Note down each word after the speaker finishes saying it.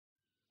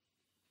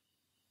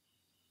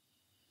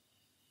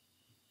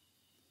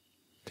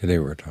Today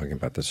we're talking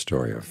about the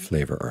story of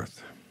Flavor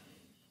Earth.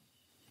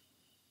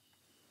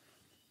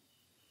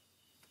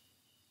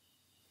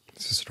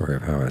 It's the story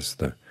of how, as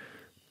the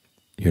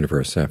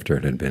universe, after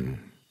it had been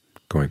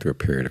going through a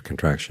period of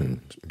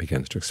contraction,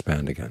 begins to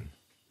expand again.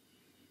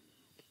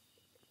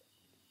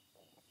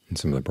 And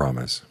some of the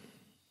Brahmas,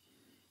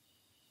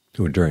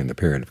 who during the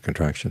period of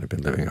contraction had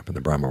been living up in the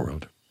Brahma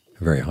world,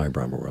 a very high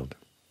Brahma world,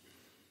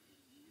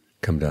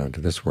 come down to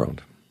this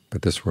world.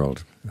 But this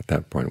world at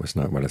that point was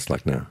not what it's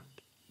like now.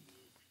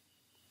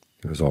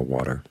 It was all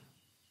water.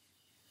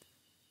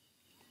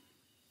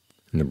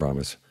 And the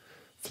Brahmas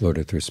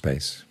floated through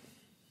space,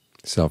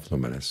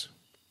 self-luminous.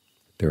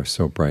 They were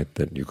so bright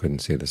that you couldn't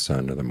see the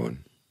sun or the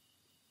moon.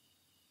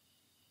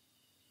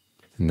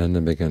 And then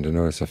they began to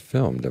notice a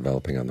film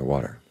developing on the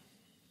water.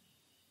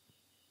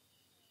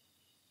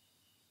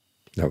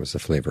 That was the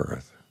Flavor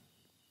Earth.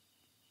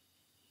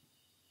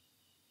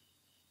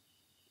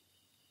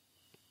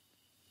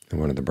 And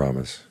one of the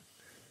Brahmas,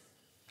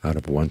 out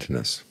of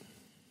wantonness,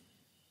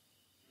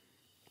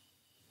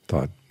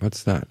 thought,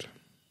 "What's that?"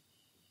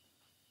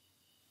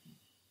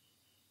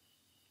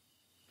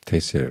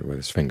 Tasted it with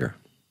his finger.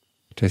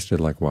 It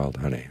tasted like wild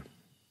honey.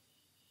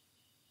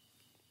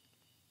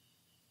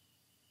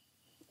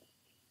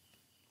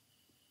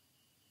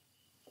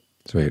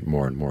 So he ate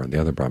more and more, and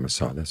the other Brahmas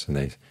saw this, and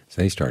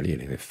they started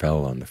eating. They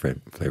fell on the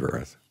Flavor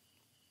Earth,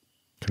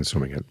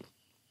 consuming it.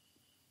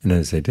 And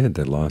as they did,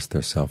 they lost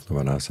their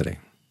self-luminosity.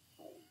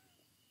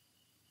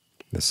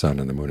 The sun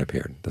and the moon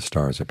appeared. The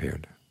stars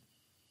appeared.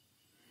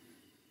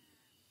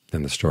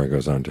 And the story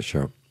goes on to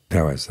show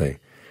how, as they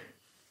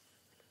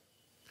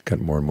got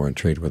more and more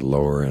intrigued with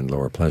lower and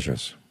lower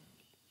pleasures,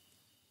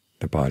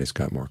 the bodies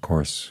got more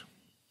coarse,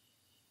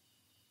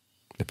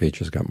 the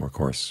features got more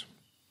coarse,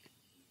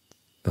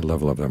 the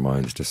level of their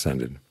minds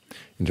descended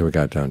until we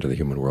got down to the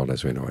human world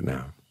as we know it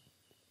now.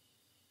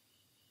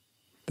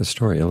 The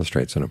story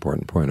illustrates an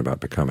important point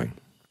about becoming.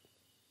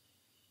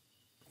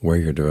 Where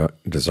your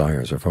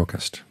desires are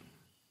focused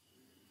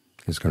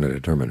is going to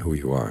determine who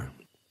you are,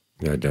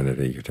 the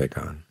identity you take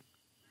on.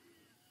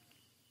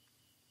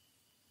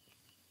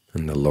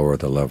 And the lower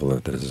the level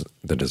of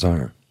the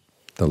desire,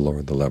 the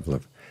lower the level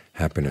of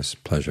happiness,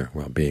 pleasure,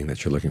 well-being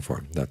that you're looking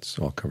for. That's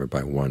all covered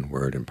by one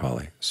word in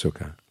Pali,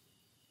 sukha.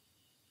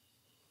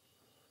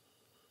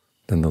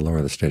 Then the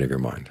lower the state of your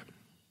mind.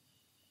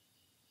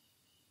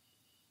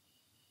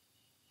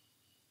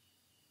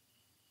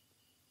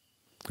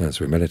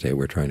 As we meditate,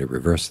 we're trying to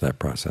reverse that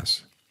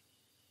process.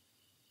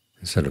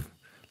 Instead of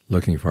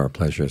looking for our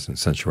pleasures in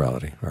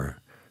sensuality, our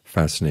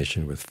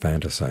fascination with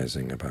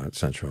fantasizing about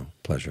sensual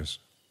pleasures,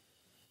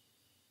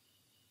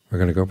 we're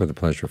going to go for the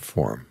pleasure of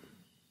form.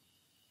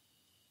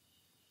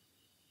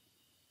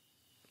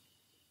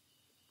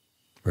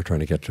 We're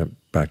trying to get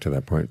back to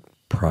that point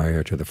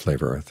prior to the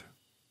Flavor Earth,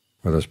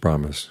 where those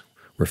Brahmas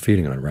were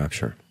feeding on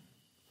rapture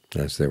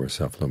as they were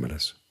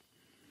self-luminous.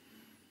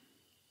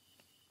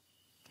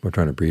 We're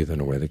trying to breathe in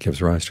a way that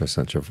gives rise to a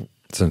sense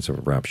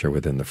of rapture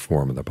within the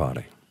form of the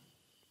body.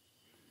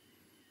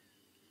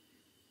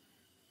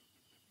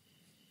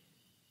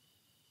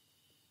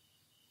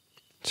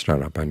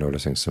 Start out by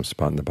noticing some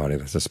spot in the body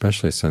that's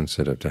especially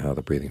sensitive to how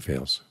the breathing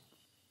feels.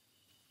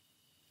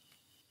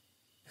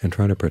 And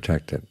try to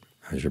protect it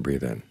as you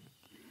breathe in,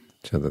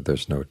 so that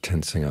there's no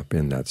tensing up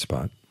in that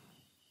spot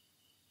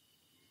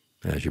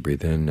as you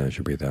breathe in, as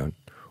you breathe out,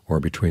 or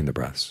between the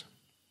breaths.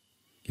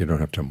 You don't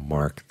have to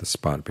mark the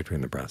spot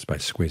between the breaths by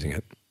squeezing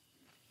it.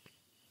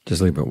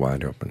 Just leave it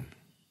wide open.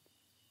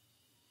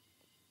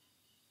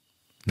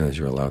 And as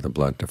you allow the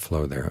blood to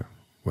flow there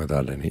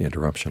without any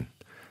interruption,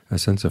 a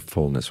sense of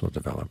fullness will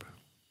develop.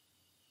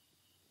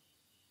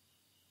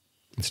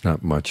 It's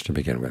not much to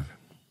begin with,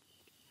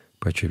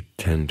 but you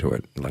tend to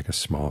it like a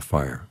small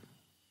fire,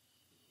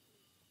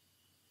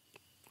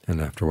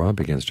 and after a while it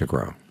begins to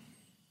grow.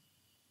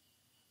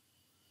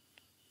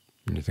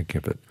 And you think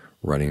of it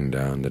running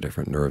down the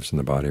different nerves in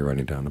the body,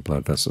 running down the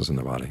blood vessels in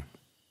the body.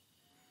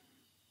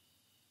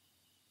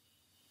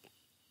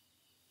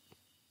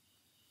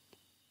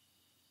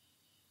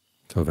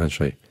 So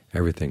eventually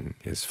everything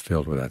is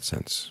filled with that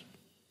sense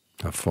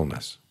of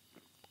fullness.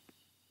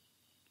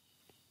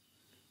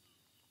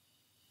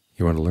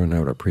 You want to learn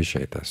how to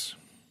appreciate this,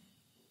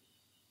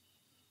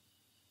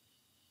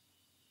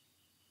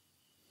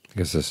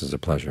 because this is a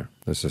pleasure.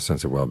 This is a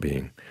sense of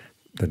well-being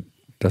that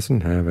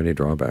doesn't have any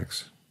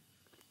drawbacks.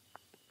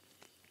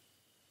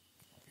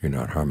 You're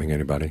not harming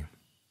anybody.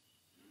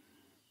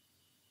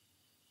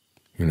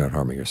 You're not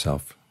harming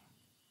yourself.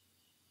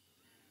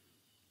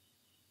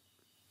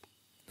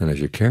 And as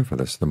you care for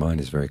this, the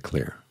mind is very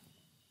clear,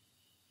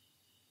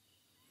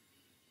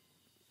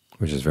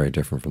 which is very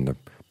different from the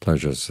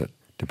pleasures that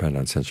depend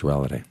on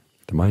sensuality.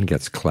 The mind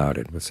gets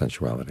clouded with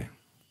sensuality.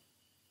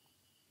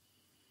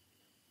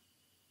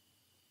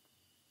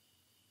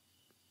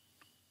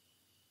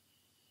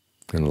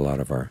 And a lot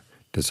of our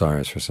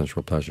desires for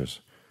sensual pleasures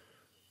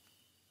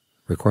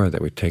require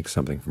that we take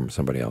something from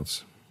somebody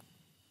else.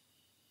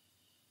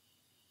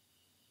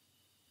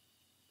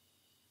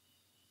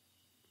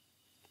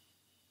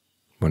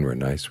 When we're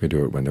nice, we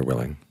do it when they're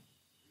willing.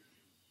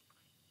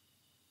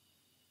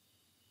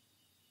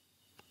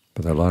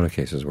 But there are a lot of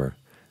cases where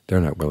they're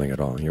not willing at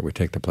all, and yet we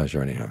take the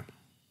pleasure anyhow.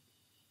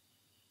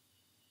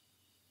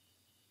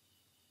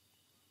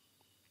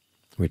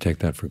 We take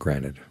that for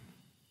granted.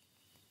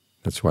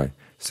 That's why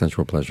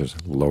sensual pleasures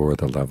lower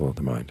the level of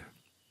the mind.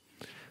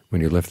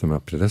 When you lift them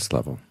up to this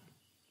level,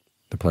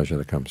 the pleasure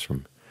that comes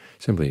from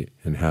simply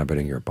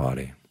inhabiting your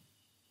body,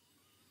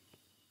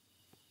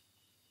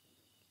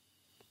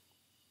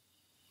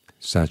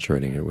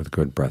 saturating it with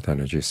good breath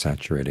energy,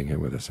 saturating it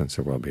with a sense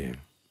of well-being,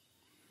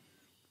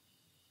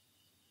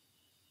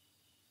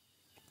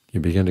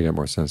 you begin to get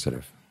more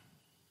sensitive.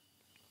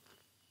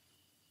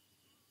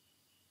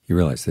 You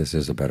realize this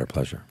is a better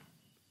pleasure,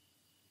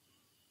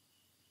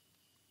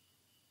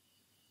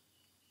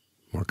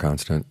 more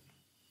constant,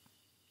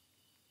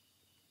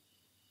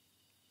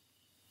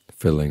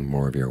 filling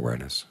more of your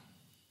awareness.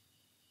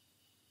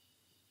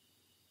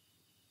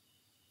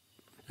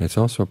 And it's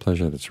also a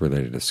pleasure that's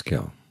related to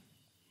skill.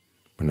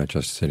 We're not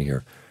just sitting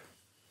here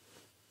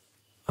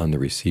on the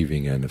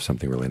receiving end of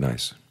something really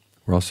nice.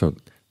 We're also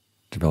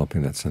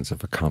developing that sense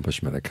of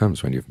accomplishment that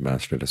comes when you've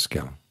mastered a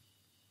skill.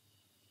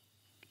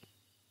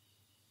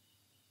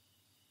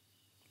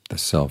 The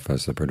self,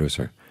 as the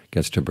producer,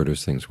 gets to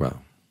produce things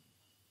well.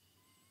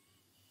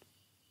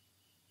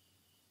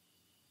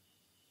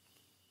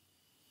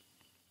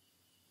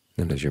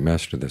 And as you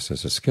master this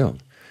as a skill,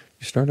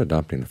 you start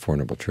adopting the Four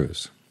Noble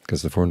Truths,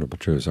 because the Four Noble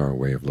Truths are a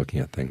way of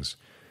looking at things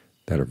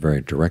that are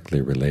very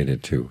directly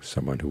related to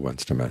someone who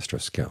wants to master a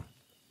skill.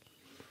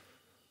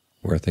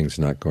 Where are things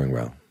not going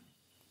well?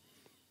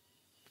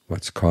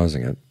 What's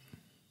causing it?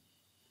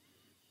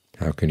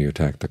 How can you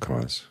attack the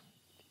cause?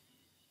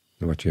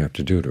 And what do you have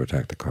to do to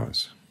attack the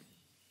cause?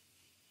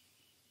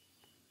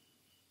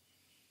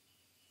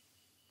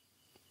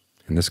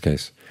 In this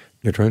case,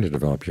 you're trying to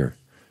develop your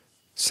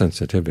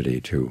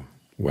sensitivity to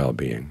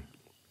well-being,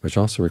 which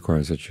also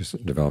requires that you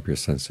develop your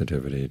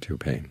sensitivity to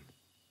pain,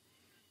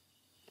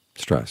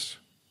 stress,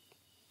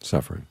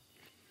 suffering.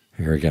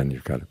 Here again,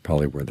 you've got a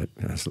Pali word that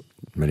has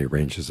many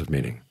ranges of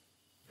meaning.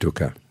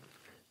 Dukkha,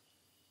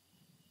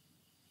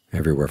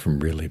 everywhere from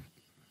really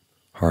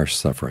harsh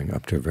suffering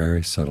up to a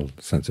very subtle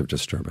sense of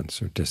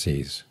disturbance or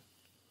dis-ease.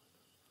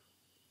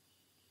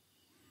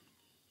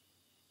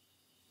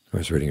 I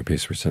was reading a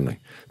piece recently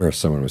where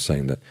someone was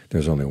saying that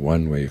there's only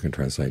one way you can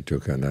translate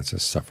dukkha, and that's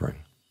as suffering.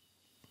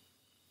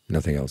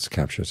 Nothing else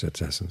captures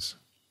its essence.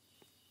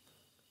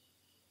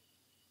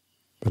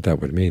 But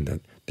that would mean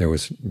that there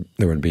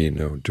would be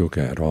no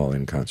dukkha at all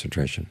in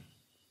concentration,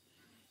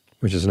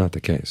 which is not the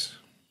case.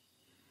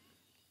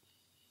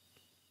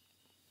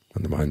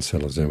 When the mind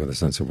settles in with a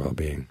sense of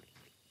well-being,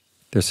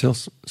 there's still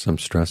some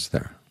stress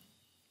there,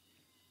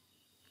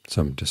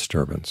 some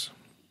disturbance.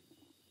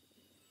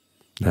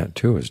 That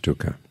too is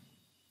dukkha.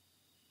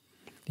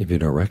 If you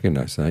don't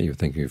recognize that, you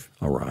think you've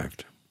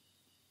arrived.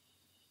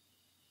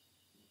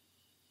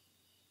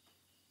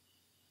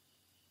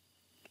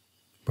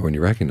 But when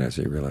you recognize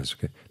it, you realize,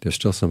 okay, there's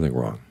still something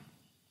wrong.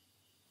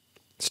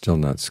 It's still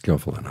not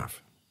skillful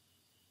enough.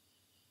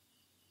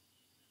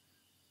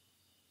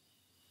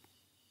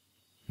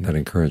 And that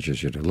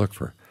encourages you to look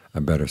for a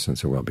better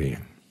sense of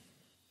well-being,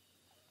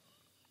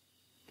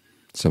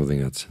 something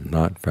that's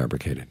not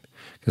fabricated,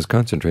 because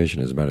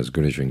concentration is about as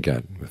good as you can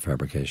get with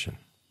fabrication.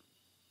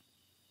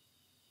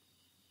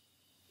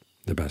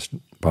 The best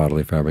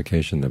bodily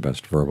fabrication, the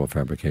best verbal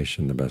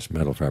fabrication, the best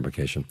mental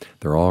fabrication,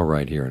 they're all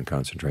right here in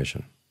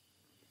concentration.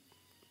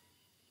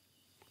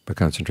 But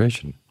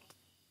concentration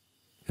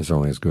is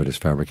only as good as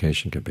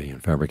fabrication can be,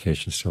 and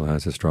fabrication still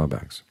has its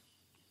drawbacks.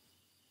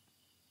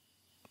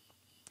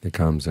 It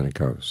comes and it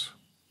goes,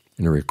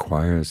 and it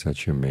requires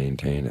that you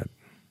maintain it.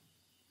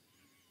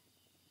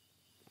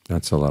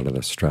 That's a lot of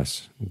the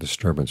stress and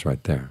disturbance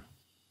right there.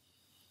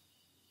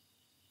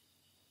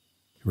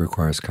 It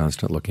requires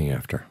constant looking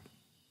after.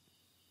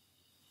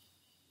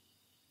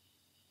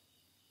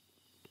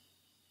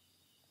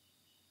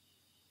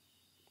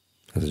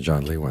 As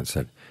John Lee once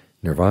said,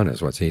 nirvana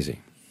is what's easy.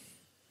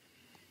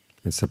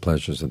 It's the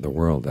pleasures of the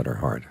world that are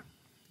hard.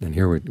 And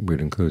here we'd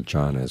include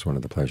jhana as one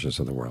of the pleasures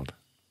of the world,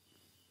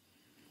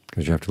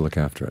 because you have to look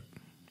after it.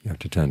 You have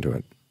to tend to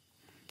it.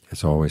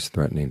 It's always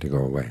threatening to go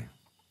away.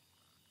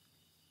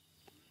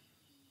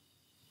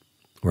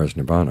 Whereas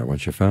nibbana,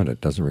 once you found it,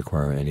 doesn't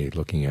require any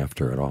looking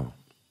after at all.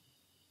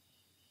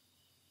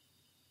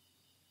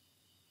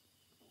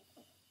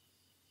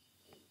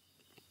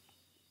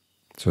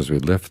 So as we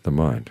lift the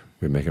mind,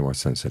 we make it more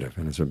sensitive.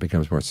 And as it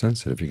becomes more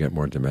sensitive, you get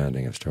more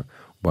demanding as to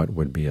what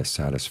would be a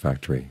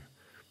satisfactory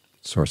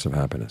source of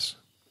happiness,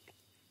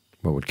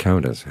 what would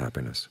count as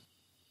happiness.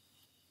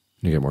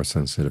 You get more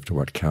sensitive to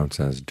what counts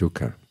as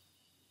dukkha.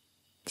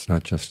 It's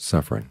not just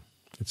suffering,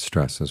 it's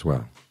stress as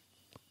well,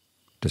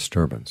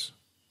 disturbance,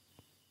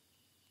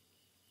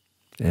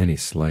 any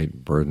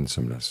slight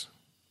burdensomeness,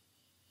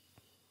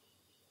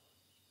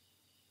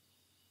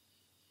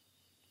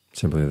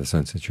 simply the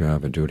sense that you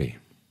have a duty.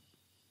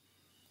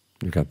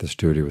 You've got this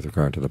duty with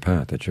regard to the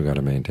path, that you've got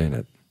to maintain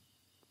it.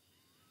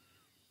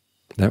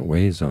 That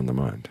weighs on the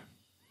mind.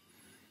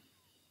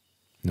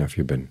 Now, if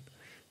you've been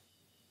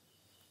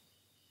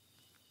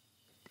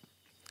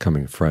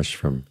coming fresh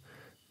from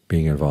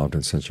being involved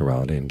in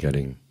sensuality and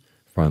getting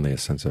finally a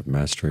sense of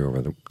mastery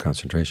over the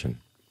concentration,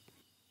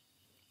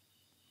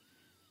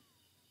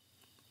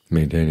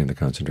 maintaining the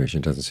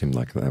concentration doesn't seem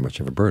like that much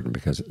of a burden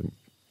because it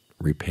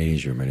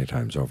repays you many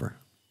times over.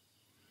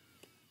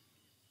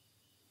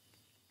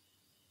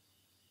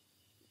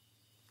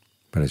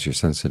 But as your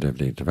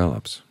sensitivity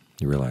develops,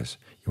 you realize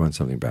you want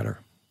something better.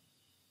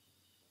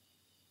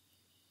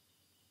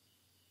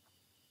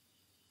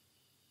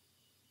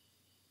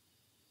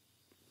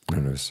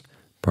 And it was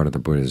part of the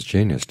Buddha's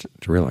genius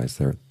to realize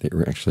there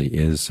actually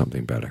is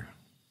something better.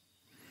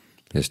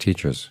 His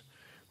teachers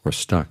were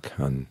stuck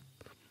on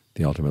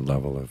the ultimate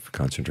level of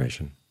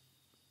concentration.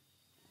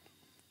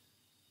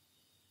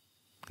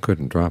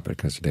 Couldn't drop it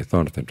because they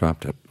thought if they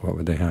dropped it, what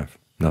would they have?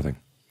 Nothing.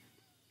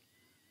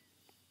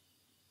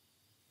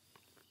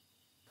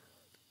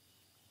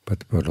 But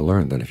the Buddha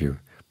learned that if you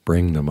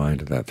bring the mind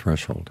to that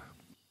threshold,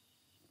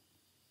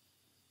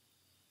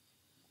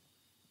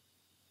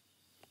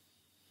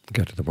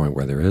 get to the point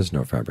where there is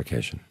no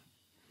fabrication,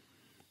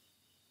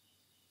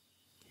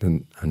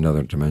 then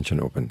another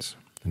dimension opens,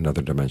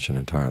 another dimension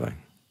entirely,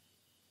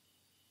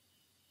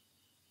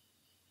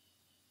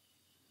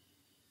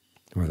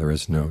 where there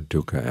is no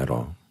dukkha at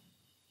all.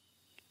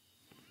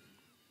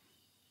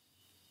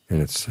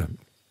 And it's a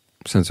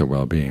sense of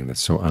well-being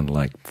that's so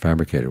unlike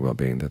fabricated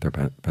well-being that there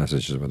are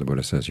passages where the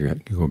Buddha says you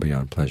go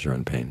beyond pleasure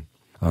and pain.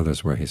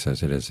 Others where he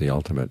says it is the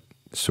ultimate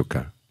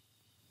sukha,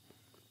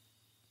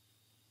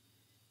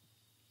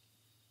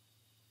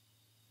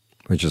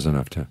 which is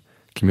enough to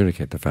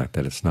communicate the fact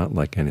that it's not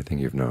like anything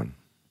you've known,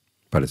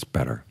 but it's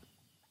better.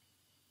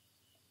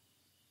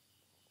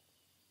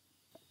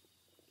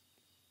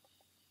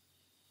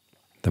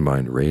 The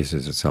mind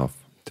raises itself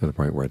to the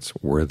point where it's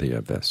worthy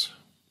of this.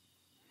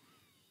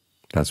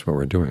 That's what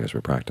we're doing as we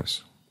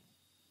practice.